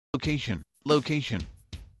Location.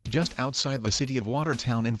 Just outside the city of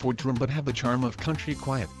Watertown and Ft Drum, but have the charm of country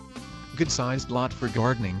quiet. Good-sized lot for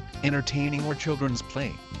gardening, entertaining or children's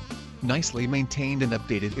play. Nicely maintained and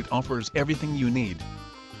updated, it offers everything you need.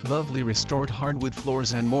 Lovely restored hardwood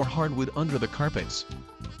floors and more hardwood under the carpets.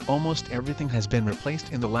 Almost everything has been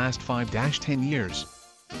replaced in the last 5-10 years.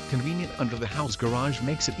 Convenient under the house garage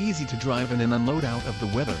makes it easy to drive in and unload out of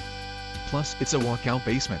the weather. Plus it's a walkout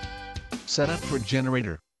basement. Set up for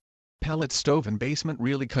generator. Pellet stove and basement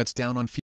really cuts down on fuel.